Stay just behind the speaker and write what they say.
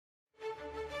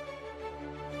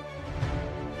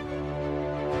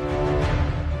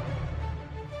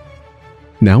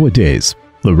Nowadays,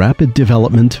 the rapid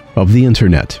development of the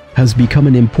Internet has become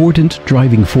an important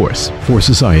driving force for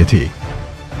society.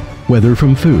 Whether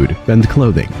from food and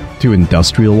clothing to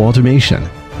industrial automation,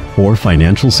 or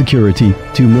financial security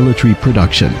to military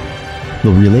production,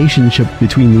 the relationship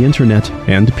between the Internet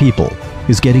and people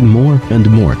is getting more and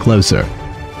more closer.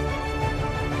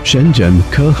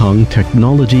 SZKEHANG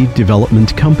Technology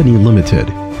Development Company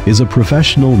Limited is a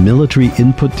professional military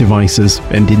input devices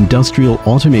and industrial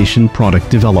automation product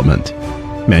development,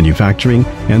 manufacturing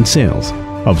and sales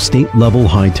of state-level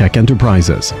high-tech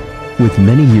enterprises with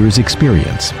many years'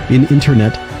 experience in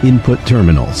Internet input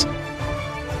terminals.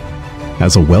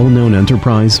 As a well-known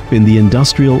enterprise in the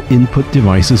industrial input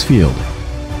devices field,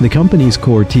 the company's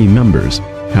core team members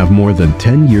have more than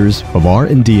 10 years of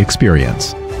R&D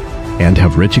experience and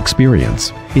have rich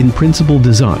experience in principal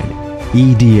design,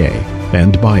 EDA,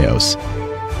 and BIOS.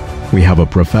 We have a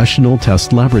professional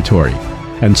test laboratory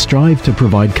and strive to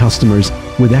provide customers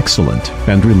with excellent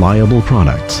and reliable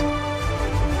products.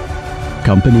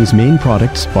 Company's main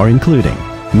products are including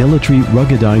military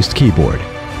ruggedized keyboard,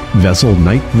 vessel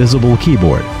night visible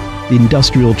keyboard,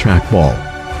 industrial trackball,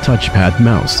 touchpad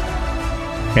mouse,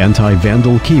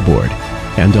 anti-vandal keyboard,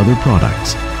 and other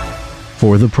products.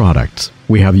 For the products,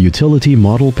 we have utility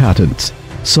model patents,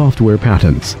 software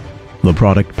patents. The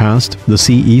product passed the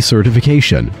CE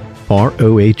certification,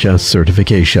 ROHS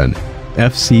certification,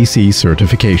 FCC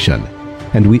certification,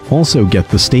 and we also get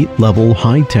the state-level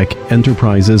high-tech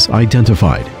enterprises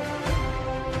identified.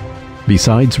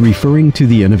 Besides referring to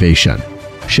the innovation,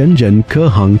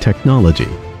 SZKEHANG Technology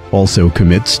also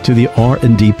commits to the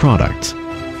R&D products.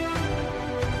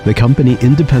 The company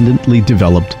independently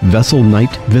developed Vessel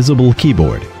Night Visible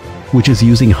Keyboard, which is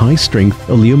using high-strength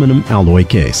aluminum alloy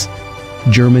case,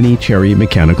 Germany cherry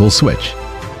mechanical switch,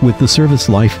 with the service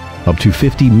life up to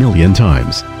 50 million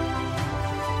times.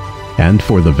 And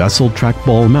for the Vessel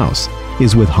trackball mouse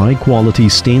is with high-quality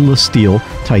stainless steel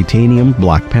titanium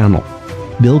black panel,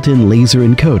 built-in laser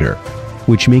encoder,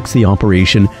 which makes the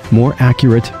operation more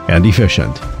accurate and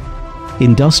efficient.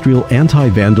 Industrial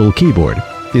anti-vandal keyboard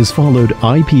is followed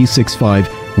IP65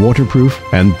 waterproof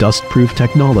and dustproof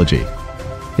technology.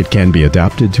 It can be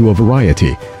adapted to a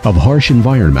variety of harsh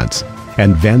environments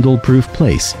and vandal-proof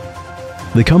place.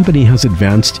 The company has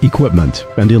advanced equipment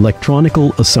and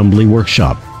electronical assembly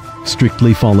workshop,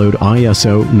 strictly followed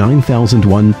ISO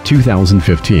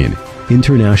 9001-2015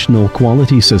 International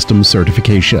Quality System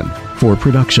Certification for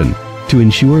production to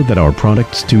ensure that our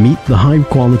products to meet the high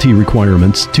quality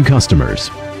requirements to customers.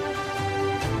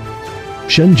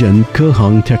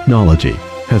 SZKEHANG Technology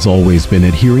has always been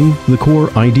adhering the core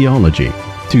ideology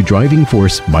to driving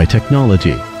force by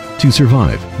technology, to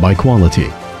survive by quality,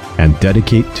 and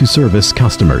dedicate to service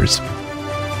customers.